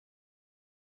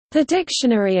The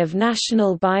Dictionary of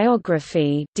National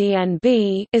Biography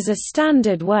 (DNB) is a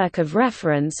standard work of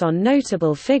reference on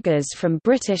notable figures from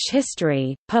British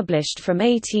history, published from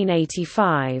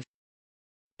 1885.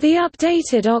 The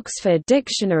updated Oxford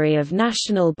Dictionary of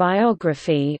National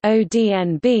Biography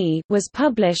 (ODNB) was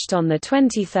published on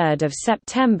 23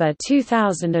 September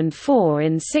 2004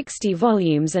 in 60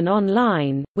 volumes and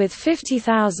online, with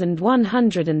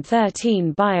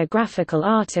 50,113 biographical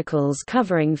articles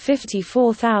covering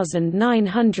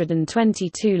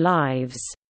 54,922 lives.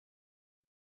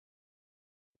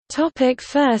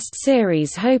 First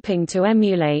series hoping to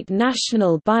emulate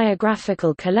national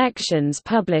biographical collections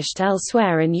published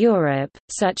elsewhere in Europe,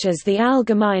 such as the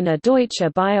Allgemeine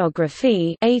Deutsche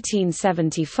Biographie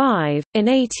 1875. In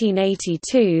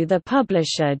 1882 the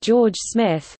publisher George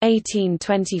Smith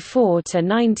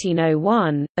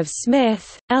 (1824–1901) of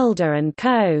Smith, Elder &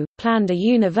 Co. planned a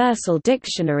universal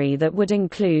dictionary that would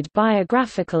include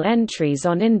biographical entries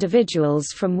on individuals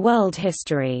from world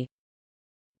history.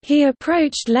 He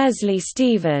approached Leslie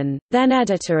Stephen, then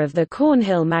editor of the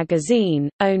Cornhill magazine,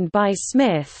 owned by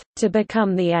Smith, to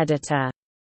become the editor.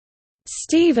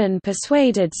 Stephen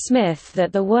persuaded Smith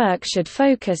that the work should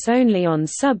focus only on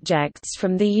subjects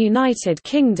from the United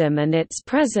Kingdom and its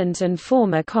present and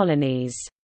former colonies.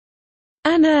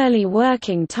 An early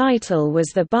working title was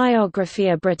the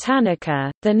Biographia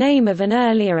Britannica, the name of an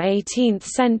earlier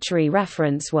 18th-century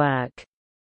reference work.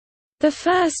 The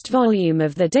first volume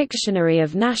of the Dictionary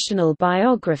of National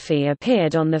Biography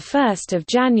appeared on 1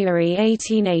 January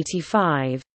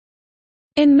 1885.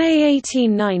 In May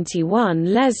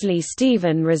 1891 Leslie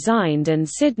Stephen resigned and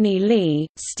Sidney Lee,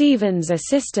 Stephen's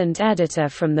assistant editor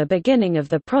from the beginning of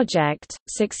the project,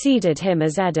 succeeded him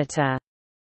as editor.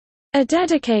 A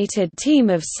dedicated team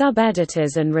of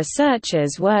sub-editors and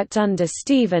researchers worked under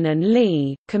Stephen and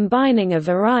Lee, combining a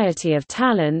variety of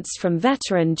talents from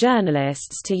veteran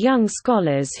journalists to young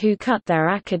scholars who cut their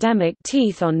academic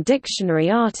teeth on dictionary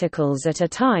articles at a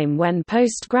time when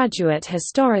postgraduate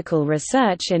historical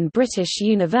research in British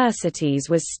universities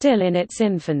was still in its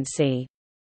infancy.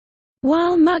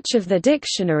 While much of the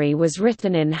dictionary was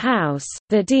written in-house,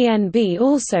 the DNB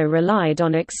also relied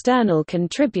on external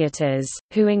contributors,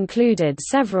 who included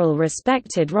several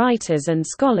respected writers and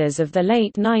scholars of the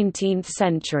late 19th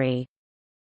century.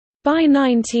 By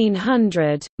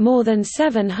 1900, more than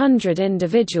 700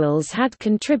 individuals had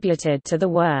contributed to the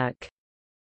work.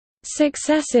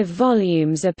 Successive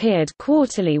volumes appeared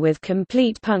quarterly with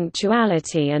complete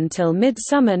punctuality until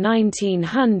midsummer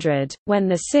 1900, when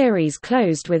the series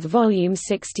closed with volume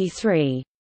 63.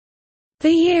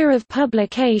 The year of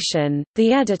publication,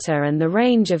 the editor and the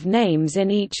range of names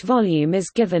in each volume is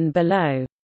given below.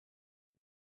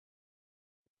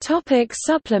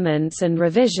 Supplements and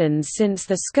revisions. Since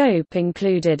the scope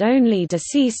included only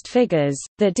deceased figures,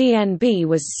 the DNB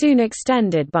was soon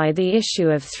extended by the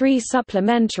issue of 3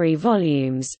 supplementary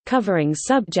volumes, covering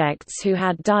subjects who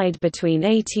had died between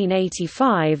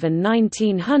 1885 and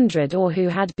 1900 or who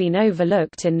had been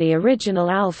overlooked in the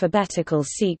original alphabetical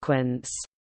sequence.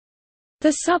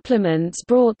 The supplements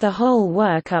brought the whole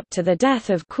work up to the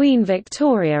death of Queen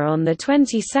Victoria on the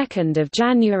 22nd of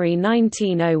January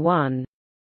 1901.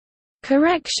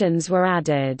 Corrections were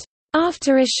added.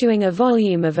 After issuing a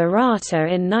volume of errata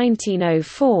in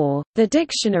 1904, the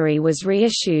dictionary was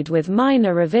reissued with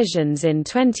minor revisions in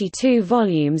 22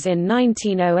 volumes in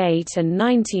 1908 and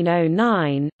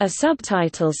 1909. A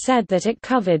subtitle said that it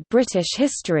covered British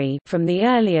history from the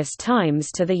earliest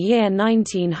times to the year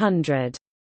 1900.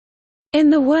 In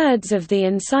the words of the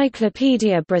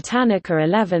Encyclopaedia Britannica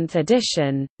 11th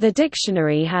edition, the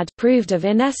dictionary had proved of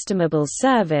inestimable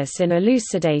service in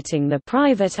elucidating the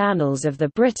private annals of the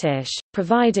British,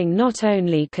 providing not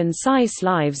only concise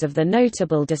lives of the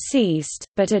notable deceased,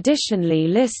 but additionally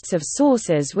lists of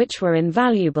sources which were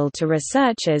invaluable to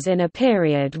researchers in a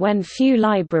period when few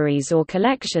libraries or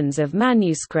collections of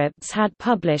manuscripts had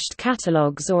published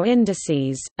catalogues or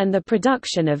indices, and the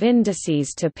production of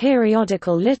indices to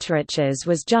periodical literature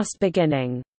was just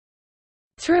beginning.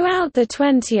 Throughout the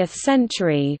 20th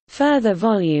century, further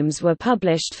volumes were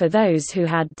published for those who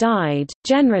had died,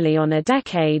 generally on a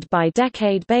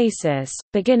decade-by-decade basis,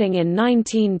 beginning in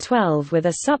 1912 with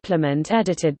a supplement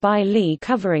edited by Lee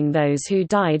covering those who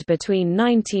died between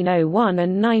 1901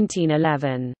 and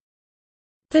 1911.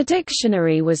 The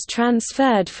dictionary was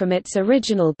transferred from its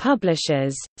original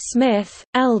publishers, Smith,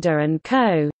 Elder &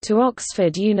 Co., to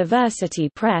Oxford University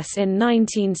Press in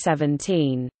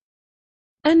 1917.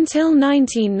 Until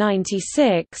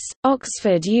 1996,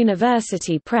 Oxford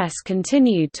University Press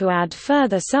continued to add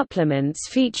further supplements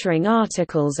featuring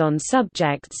articles on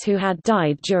subjects who had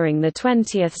died during the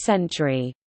 20th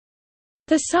century.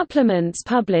 The supplements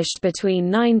published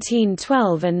between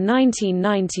 1912 and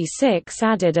 1996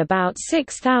 added about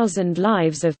 6,000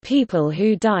 lives of people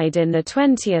who died in the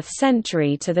 20th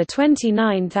century to the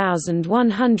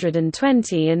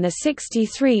 29,120 in the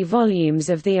 63 volumes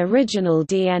of the original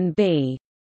DNB.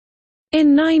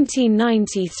 In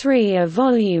 1993 a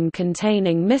volume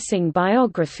containing missing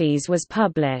biographies was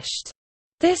published.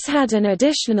 This had an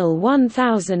additional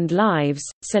 1,000 lives,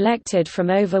 selected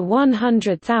from over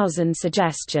 100,000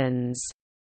 suggestions.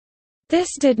 This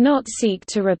did not seek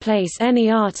to replace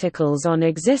any articles on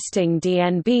existing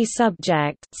DNB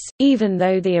subjects, even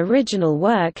though the original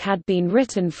work had been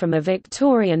written from a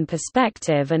Victorian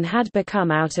perspective and had become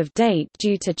out of date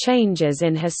due to changes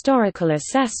in historical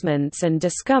assessments and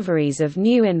discoveries of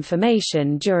new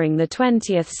information during the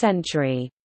 20th century.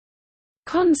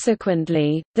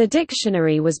 Consequently, the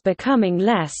dictionary was becoming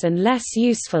less and less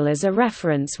useful as a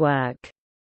reference work.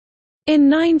 In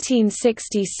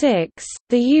 1966,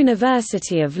 the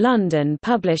University of London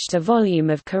published a volume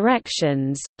of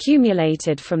corrections,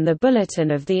 cumulated from the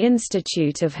Bulletin of the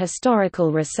Institute of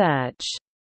Historical Research.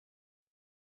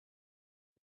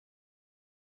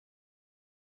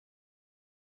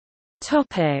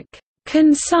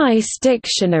 Concise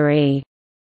dictionary.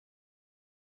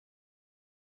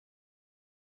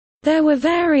 There were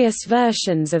various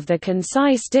versions of the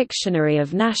Concise Dictionary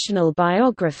of National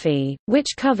Biography,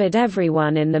 which covered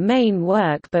everyone in the main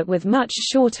work but with much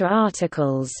shorter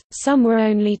articles, some were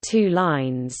only 2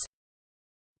 lines.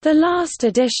 The last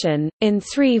edition, in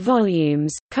 3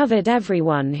 volumes, covered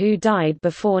everyone who died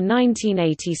before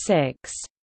 1986.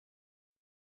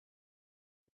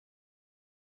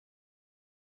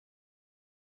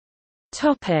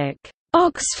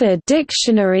 Oxford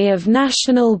Dictionary of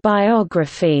National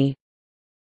Biography.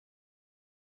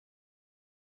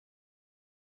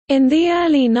 In the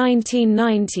early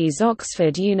 1990s,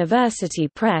 Oxford University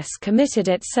Press committed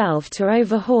itself to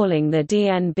overhauling the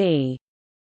DNB.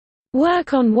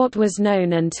 Work on what was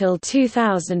known until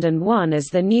 2001 as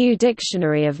the New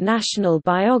Dictionary of National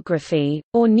Biography,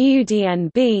 or New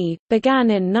DNB,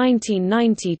 began in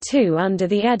 1992 under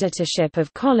the editorship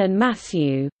of Colin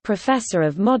Matthew, Professor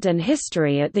of Modern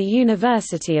History at the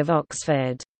University of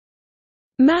Oxford.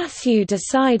 Matthew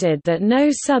decided that no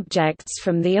subjects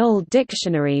from the old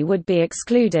dictionary would be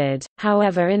excluded,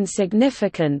 however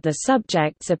insignificant the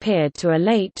subjects appeared to a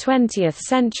late 20th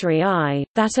century eye,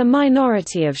 that a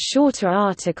minority of shorter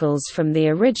articles from the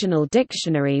original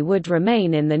dictionary would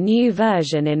remain in the new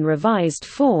version in revised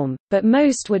form, but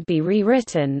most would be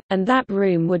rewritten, and that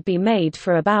room would be made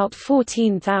for about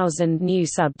 14,000 new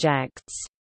subjects.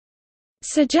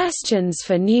 Suggestions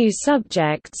for new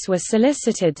subjects were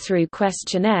solicited through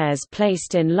questionnaires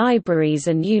placed in libraries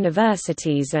and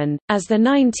universities and, as the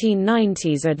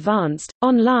 1990s advanced,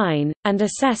 online, and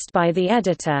assessed by the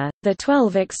editor, the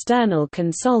 12 external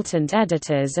consultant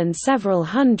editors and several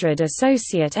hundred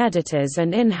associate editors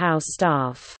and in-house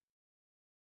staff.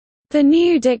 The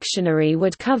new dictionary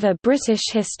would cover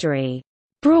British history,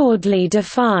 broadly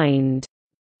defined,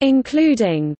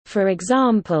 including, for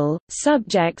example,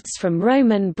 subjects from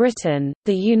Roman Britain,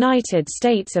 the United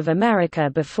States of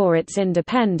America before its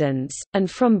independence,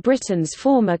 and from Britain's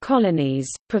former colonies,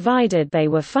 provided they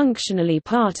were functionally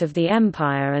part of the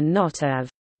empire and not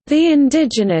of the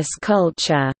indigenous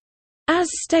culture, as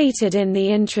stated in the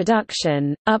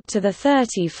introduction, up to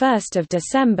 31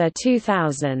 December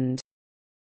 2000.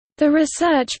 The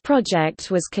research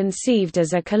project was conceived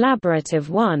as a collaborative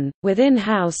one, with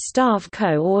in-house staff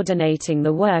coordinating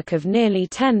the work of nearly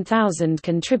 10,000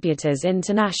 contributors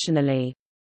internationally.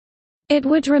 It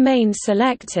would remain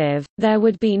selective, there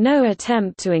would be no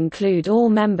attempt to include all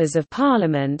members of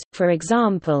Parliament, for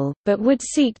example, but would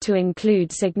seek to include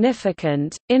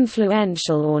significant,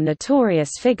 influential or notorious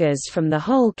figures from the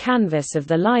whole canvas of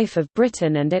the life of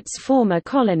Britain and its former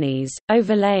colonies,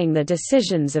 overlaying the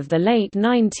decisions of the late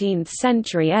 19th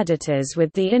century editors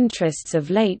with the interests of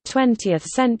late 20th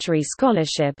century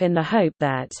scholarship in the hope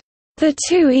that the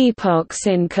 2 epochs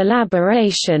in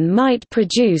collaboration might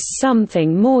produce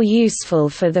something more useful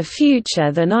for the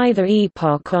future than either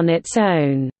epoch on its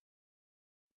own,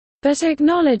 but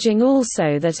acknowledging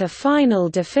also that a final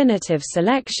definitive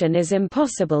selection is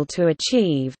impossible to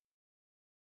achieve.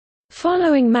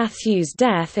 Following Matthew's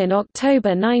death in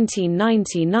October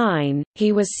 1999,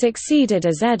 he was succeeded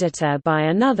as editor by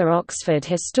another Oxford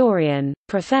historian,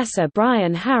 Professor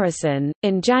Brian Harrison,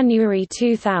 in January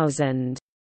 2000.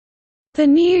 The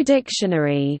new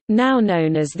dictionary, now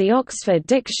known as the Oxford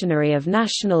Dictionary of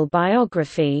National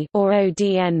Biography or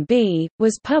ODNB,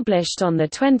 was published on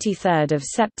 23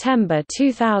 September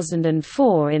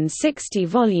 2004 in 60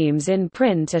 volumes in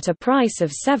print at a price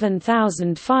of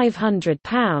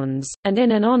 £7,500, and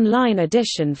in an online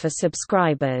edition for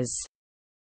subscribers.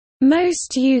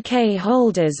 Most UK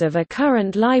holders of a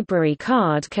current library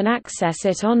card can access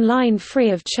it online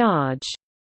free of charge.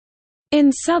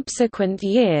 In subsequent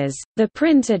years, the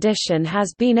print edition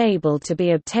has been able to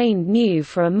be obtained new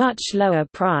for a much lower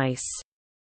price.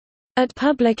 At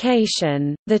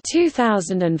publication, the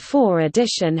 2004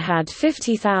 edition had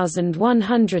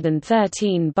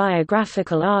 50,113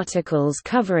 biographical articles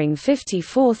covering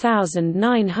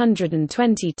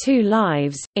 54,922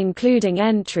 lives, including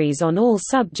entries on all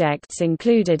subjects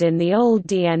included in the old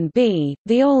DNB.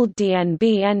 The old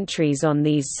DNB entries on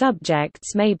these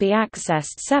subjects may be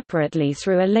accessed separately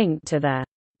through a link to the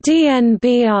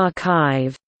DNB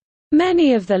archive.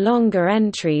 Many of the longer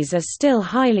entries are still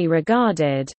highly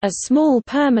regarded. A small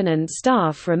permanent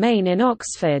staff remain in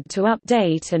Oxford to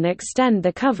update and extend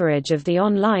the coverage of the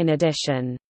online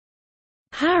edition.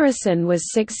 Harrison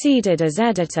was succeeded as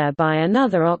editor by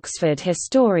another Oxford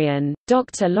historian,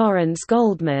 Dr. Lawrence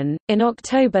Goldman, in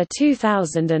October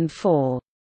 2004.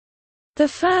 The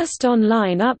first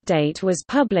online update was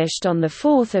published on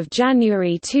 4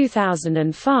 January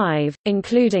 2005,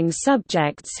 including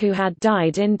subjects who had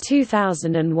died in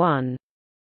 2001.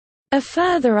 A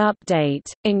further update,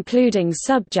 including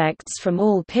subjects from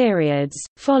all periods,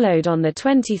 followed on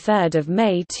 23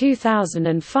 May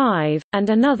 2005, and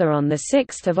another on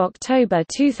 6 October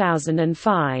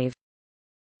 2005.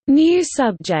 New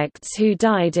subjects who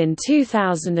died in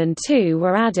 2002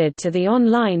 were added to the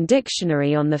online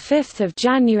dictionary on 5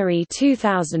 January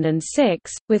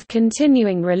 2006, with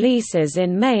continuing releases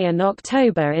in May and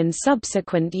October in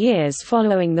subsequent years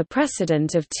following the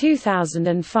precedent of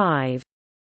 2005.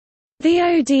 The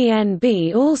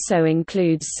ODNB also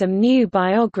includes some new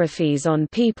biographies on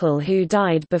people who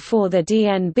died before the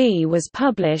DNB was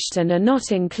published and are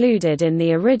not included in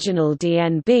the original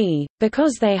DNB,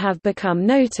 because they have become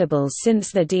notable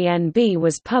since the DNB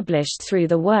was published through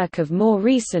the work of more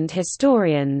recent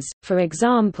historians, for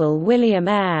example William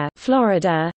Eyre,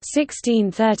 Florida,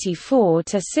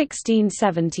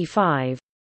 1634–1675.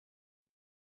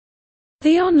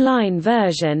 The online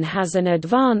version has an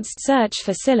advanced search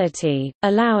facility,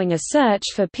 allowing a search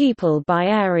for people by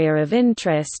area of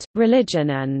interest, religion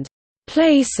and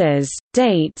places,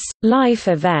 dates, life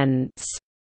events.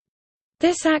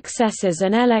 This accesses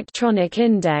an electronic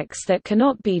index that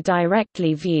cannot be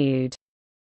directly viewed.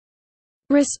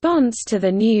 Response to the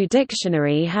new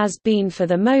dictionary has been for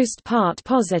the most part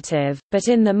positive, but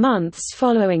in the months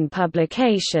following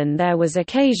publication there was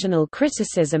occasional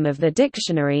criticism of the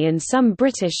dictionary in some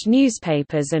British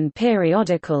newspapers and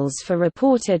periodicals for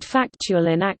reported factual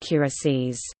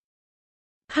inaccuracies.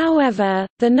 However,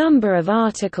 the number of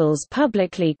articles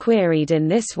publicly queried in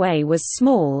this way was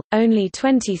small, only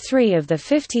 23 of the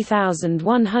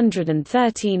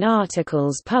 50,113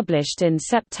 articles published in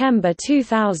September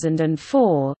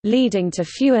 2004, leading to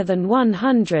fewer than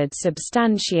 100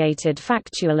 substantiated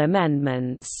factual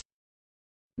amendments.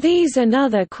 These and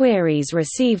other queries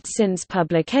received since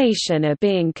publication are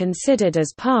being considered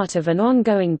as part of an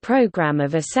ongoing program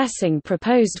of assessing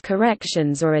proposed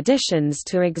corrections or additions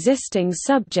to existing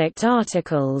subject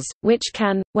articles, which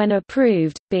can, when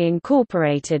approved, be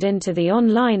incorporated into the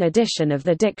online edition of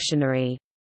the dictionary.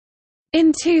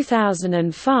 In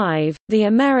 2005, the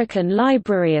American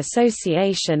Library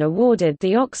Association awarded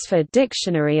the Oxford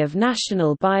Dictionary of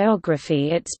National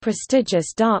Biography its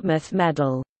prestigious Dartmouth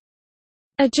Medal.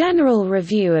 A general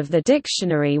review of the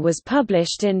dictionary was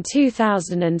published in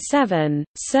 2007.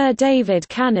 Sir David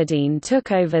Cannadine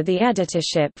took over the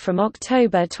editorship from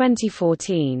October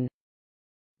 2014.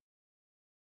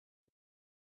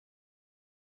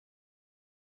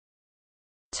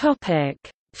 Topic: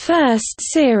 First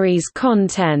series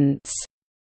contents.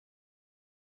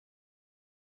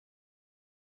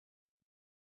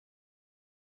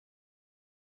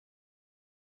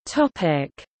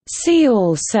 Topic: See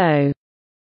also.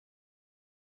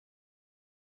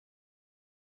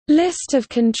 List of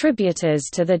contributors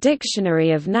to the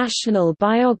Dictionary of National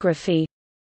Biography.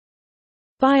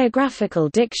 Biographical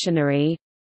Dictionary.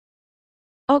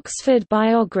 Oxford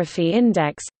Biography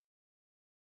Index.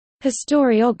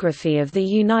 Historiography of the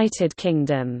United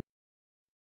Kingdom.